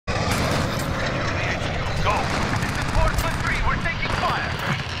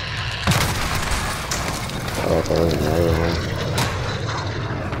another one.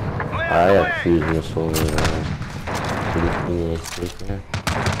 I got fuse missile and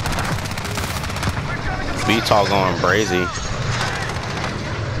VTOL going brazy.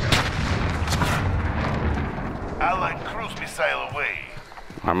 Allied cruise missile away.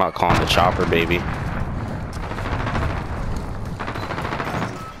 I'm not calling the chopper, baby.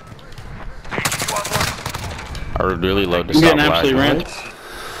 I would really love to stop flashing.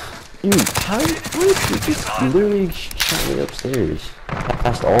 Dude, how you just literally shot me upstairs?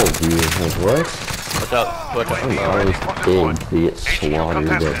 Past all of you, like what? Watch out, watch out. I'm always big to get slaughtered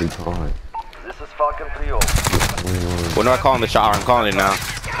every time. This is Falcon 3-0. When do I call in the chopper? I'm calling it now.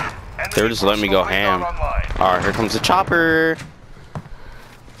 They were just letting me go ham. Alright, here comes the chopper.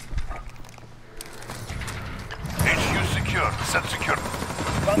 HQ secure, set secure.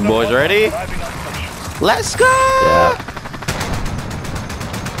 You boys ready? Let's go! Yeah.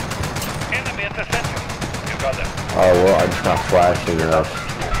 Enemy at the center. You got them. Oh well, I just got flashing enough.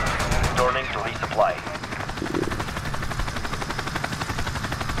 Returning to resupply.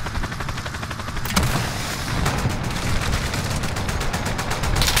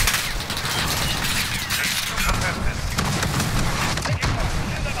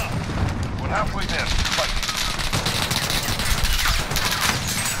 We're halfway there. Fight.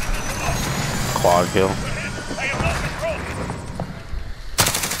 Quad kill.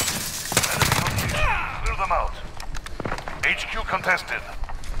 Clear them out. HQ contested.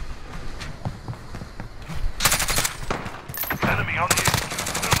 Enemy on the HQ.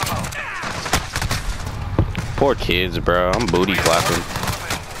 Clear them out. Poor kids, bro. I'm booty clapping.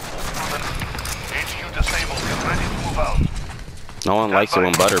 HQ disabled. Get ready to move out. No one likes it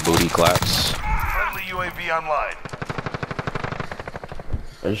when butter booty claps. Friendly UAV online.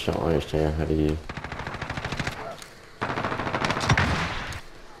 I just don't understand how to use.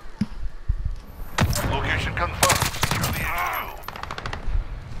 Location confirmed. Secure the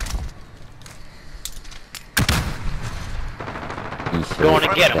HQ. Going to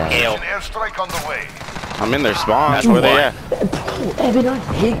get him, Gale. Airstrike on the way. I'm in their spawns. Where they at? Oh, Evan, I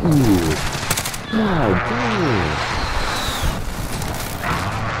hit you. God damn.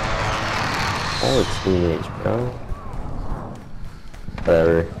 All its teammates, bro.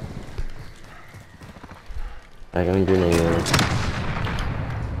 Whatever. I got a grenade.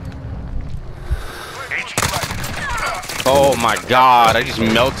 Oh my god, I just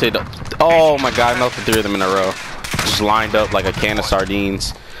melted. Oh my god, I melted 3 of them in a row. Just lined up like a can of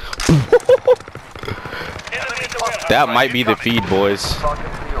sardines. That might be the feed, boys. Falcon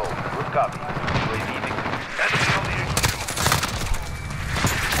 3-0. Good copy. UAV victory. Enemy on the HQ.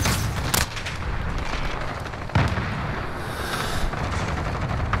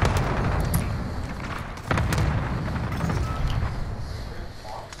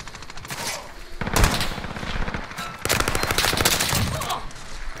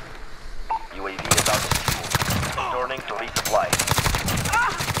 UAV is out of fuel. Returning to resupply.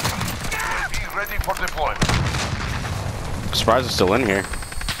 UAV ready for deployment. Surprised it's still in here.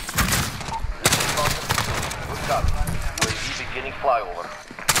 This is Falcon 3-0. Good copy. UAV beginning flyover.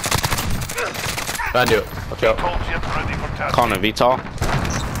 I do it. Watch out. Cold jet ready for task. Calling a VTOL.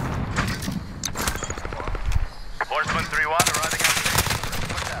 Horseman 3-1 arriving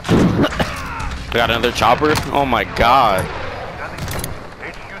We got another chopper. Oh my god.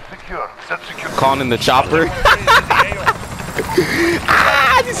 HQ secure. Set secure. Calling in the chopper.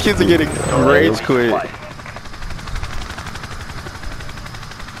 Ah, these kids are getting rage quit.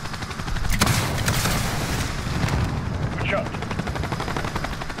 Good shot.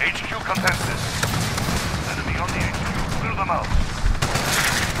 HQ contested. Enemy on the HQ. Clear them out.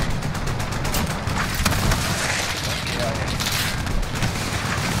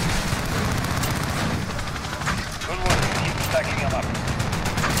 Good work. Keep stacking them up.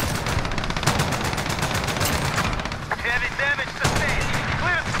 Heavy damage sustained.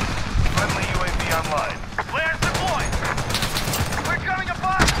 Clear. Friendly UAV online. Flares deployed. We're coming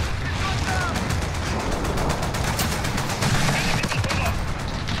apart.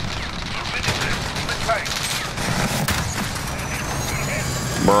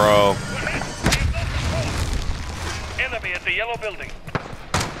 Bro. Enemy at the yellow building.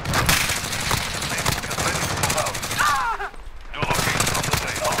 New location on the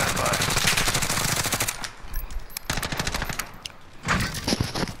way. Stand by.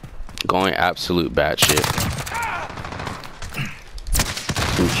 Going absolute batshit.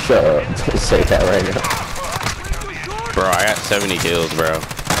 Shut up. Don't say that right now. Bro, I got 70 kills, bro.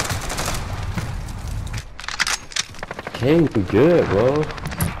 Okay, we're good, bro.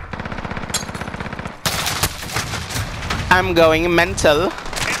 I'm going mental.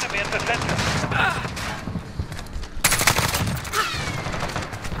 Enemy at the center.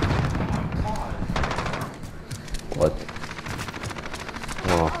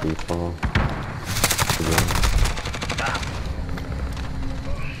 default.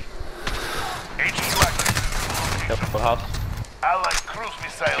 HQ active. Yep, full house. Allied cruise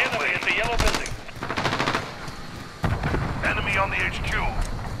missile enemy at the yellow building. Enemy on the HQ.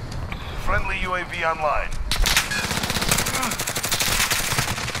 Friendly UAV online.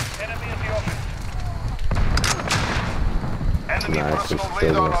 Enemy in the office. Enemy Nah, it's personal just still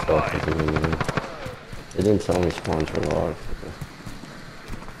radar my stuff. online. It didn't tell me sponsor log.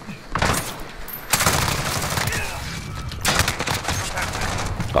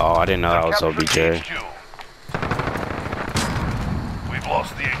 Oh, I didn't know that was Captured OBJ. the HQ. We've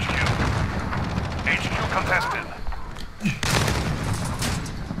lost the HQ. HQ contested.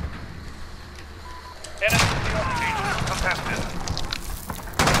 HQ contested.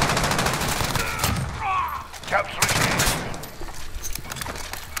 Capturing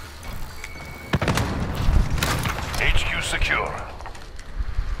HQ secure.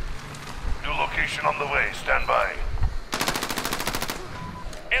 New location on the way. Stand by.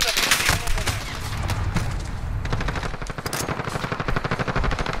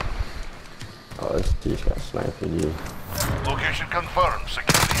 Oh, this dude's got sniped at you. Location confirmed. Secure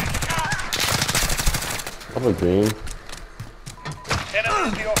the HQ. I'm a green. Enemy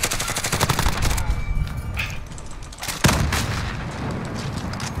in the office.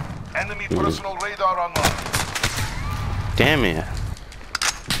 Enemy personal radar online. Damn it.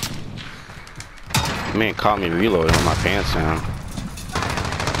 Man caught me reloading with my pants down.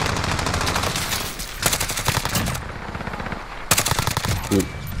 You're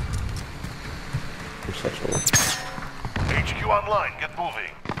such a... HQ online. Get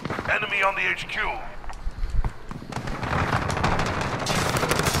moving. Enemy on the HQ.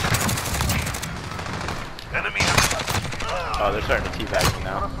 Enemy. Oh, they're starting to teabag me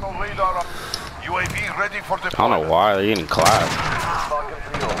now. Personal radar up. UAV ready for I don't deployment. know why they're getting clapped. Falcon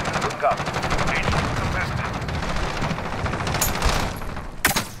 3-0. Good copy. HQ contested.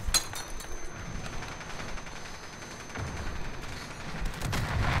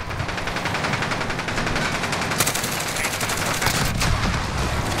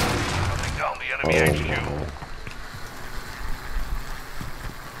 Hunting down the enemy HQ.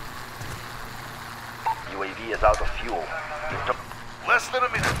 UAV is out of fuel. Less than a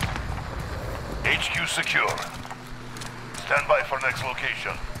minute. HQ secure. Stand by for next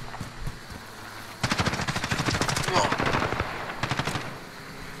location.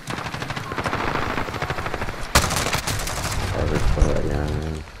 Yeah,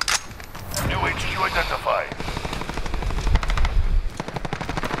 man. New HQ identified.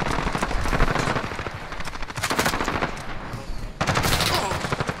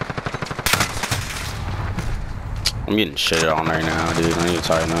 I'm getting shit on right now, dude. I need to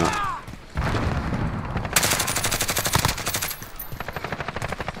tighten up.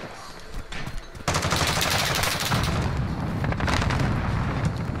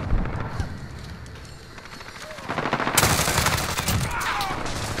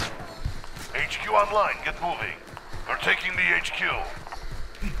 HQ online. Get moving. We're taking the HQ.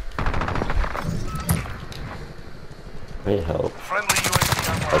 Need help. Friendly UAV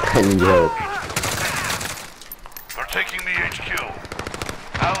I online. couldn't get. We're taking the HQ.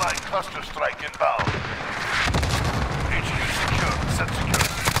 Allied cluster strike inbound. HQ secure. Set security.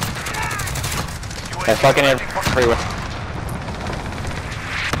 They're fucking ready for- everywhere.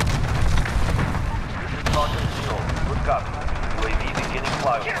 This is Falcon 0. Good copy. UAV beginning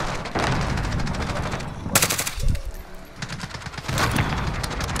flyover.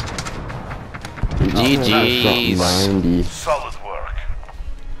 GG's. 90. Solid work.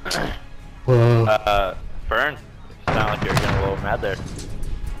 Burn. Sound like you're getting a little mad there.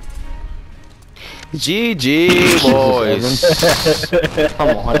 GG, boys.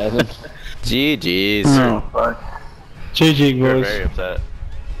 Come on, Evan. GG's. GG, You're boys. very upset.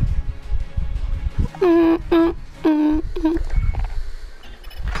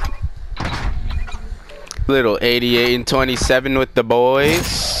 Little 88 and 27 with the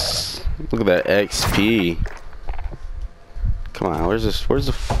boys. Look at that XP. Come on, where's this?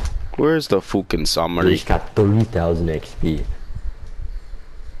 Where's the fucking summary? He's got 30,000 XP.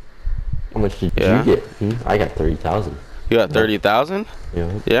 How much did Yeah. you get? I got 30,000. You got 30,000?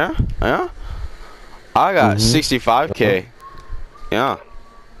 Yeah. Yeah, yeah. I got 65k. Yeah,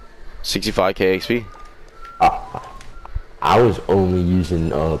 65k XP. I was only using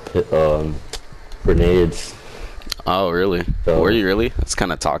grenades. Oh, really? So- Were you really? That's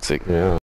kind of toxic. Yeah.